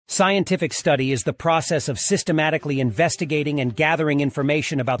Scientific study is the process of systematically investigating and gathering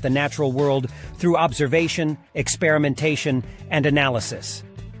information about the natural world through observation, experimentation, and analysis.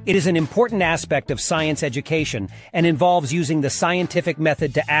 It is an important aspect of science education and involves using the scientific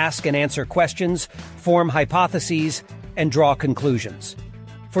method to ask and answer questions, form hypotheses, and draw conclusions.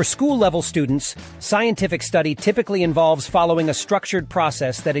 For school-level students, scientific study typically involves following a structured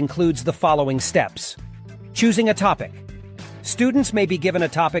process that includes the following steps. Choosing a topic. Students may be given a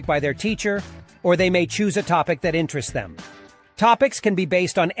topic by their teacher, or they may choose a topic that interests them. Topics can be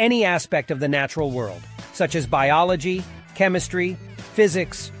based on any aspect of the natural world, such as biology, chemistry,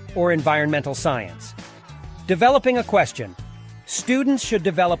 physics, or environmental science. Developing a question. Students should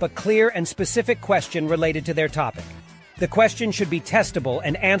develop a clear and specific question related to their topic. The question should be testable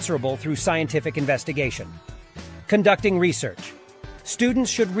and answerable through scientific investigation. Conducting research. Students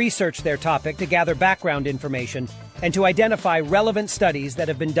should research their topic to gather background information and to identify relevant studies that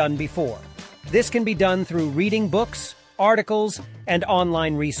have been done before. This can be done through reading books, articles, and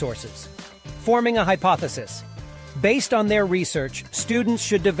online resources. Forming a hypothesis. Based on their research, students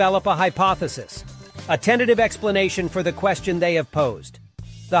should develop a hypothesis, a tentative explanation for the question they have posed.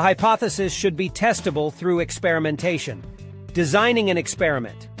 The hypothesis should be testable through experimentation. Designing an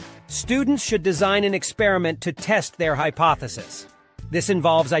experiment. Students should design an experiment to test their hypothesis. This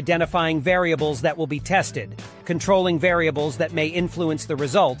involves identifying variables that will be tested, controlling variables that may influence the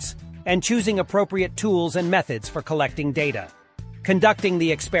results, and choosing appropriate tools and methods for collecting data. Conducting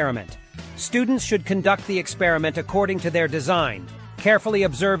the experiment. Students should conduct the experiment according to their design, carefully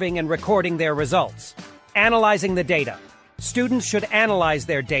observing and recording their results. Analyzing the data. Students should analyze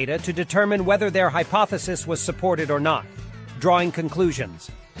their data to determine whether their hypothesis was supported or not. Drawing conclusions.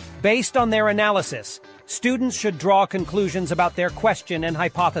 Based on their analysis, students should draw conclusions about their question and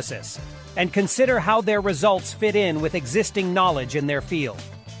hypothesis, and consider how their results fit in with existing knowledge in their field.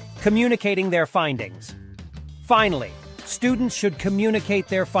 Communicating their findings. Finally, students should communicate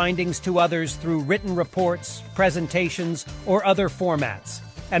their findings to others through written reports, presentations, or other formats,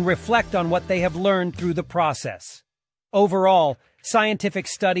 and reflect on what they have learned through the process. Overall, scientific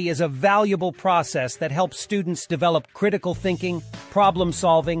study is a valuable process that helps students develop critical thinking,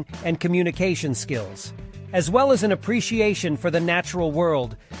 problem-solving, and communication skills, as well as an appreciation for the natural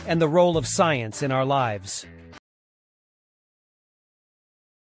world and the role of science in our lives.